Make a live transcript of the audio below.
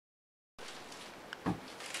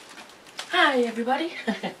Hi everybody.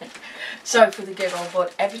 Sorry for the giggle,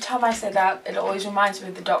 but every time I say that, it always reminds me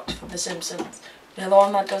of the doctor from The Simpsons. You know, the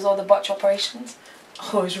one that does all the botch operations?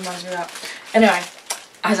 Always reminds me of that. Anyway,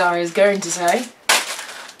 as I was going to say,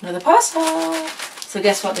 another parcel. So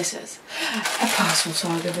guess what this is? A parcel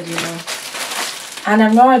saga video. And I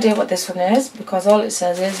have no idea what this one is because all it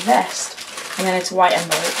says is vest. And then it's a white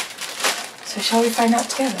envelope. So shall we find out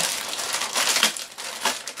together?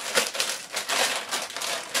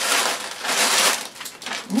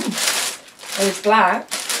 Well, it's black,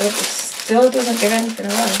 but it still doesn't give anything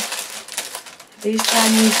away. These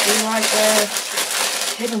Chinese do like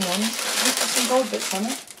the hidden ones. Look, there's some gold bits on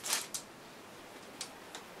it.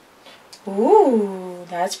 Ooh,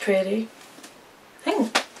 that's pretty. I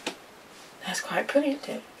think that's quite pretty, isn't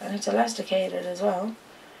it? And it's elasticated as well.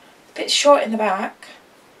 A bit short in the back,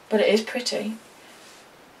 but it is pretty.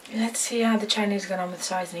 Let's see how the Chinese get on with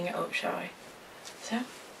sizing it up, shall we? So,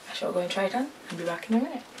 I shall go and try it on and be back in a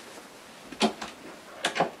minute.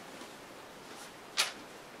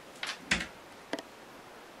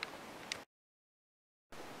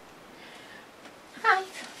 Hi!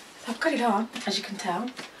 So I've got it on, as you can tell,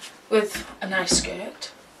 with a nice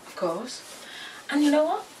skirt, of course. And you know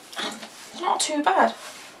what? It's not too bad.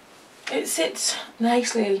 It sits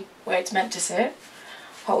nicely where it's meant to sit,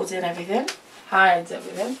 holds in everything, hides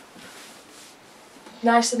everything.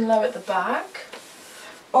 Nice and low at the back.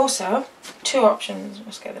 Also, two options.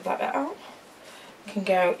 Let's get the black bit out. It can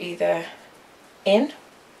go either in,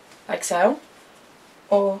 like so,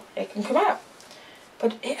 or it can come out.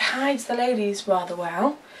 But it hides the ladies rather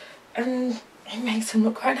well, and it makes them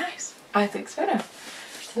look quite nice. I think so.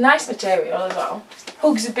 It's a nice material as well.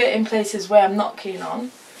 Hugs a bit in places where I'm not keen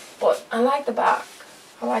on, but I like the back.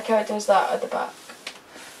 I like how it does that at the back.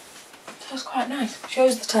 So it's quite nice.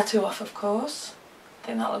 Shows the tattoo off, of course. I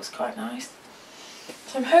think that looks quite nice.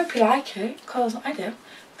 So I hope you like it, because I do.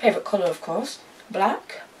 Favourite colour, of course,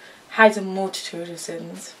 black. Hides a multitude of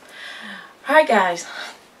sins. Right guys,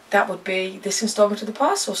 that would be this instalment of the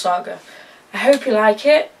parcel saga. I hope you like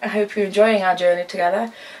it. I hope you're enjoying our journey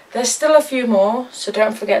together. There's still a few more, so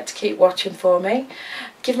don't forget to keep watching for me.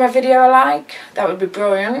 Give my video a like, that would be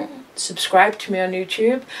brilliant. Subscribe to me on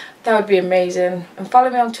YouTube, that would be amazing. And follow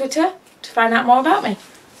me on Twitter to find out more about me.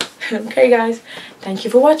 Okay guys, thank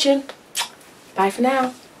you for watching. Bye for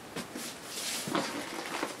now.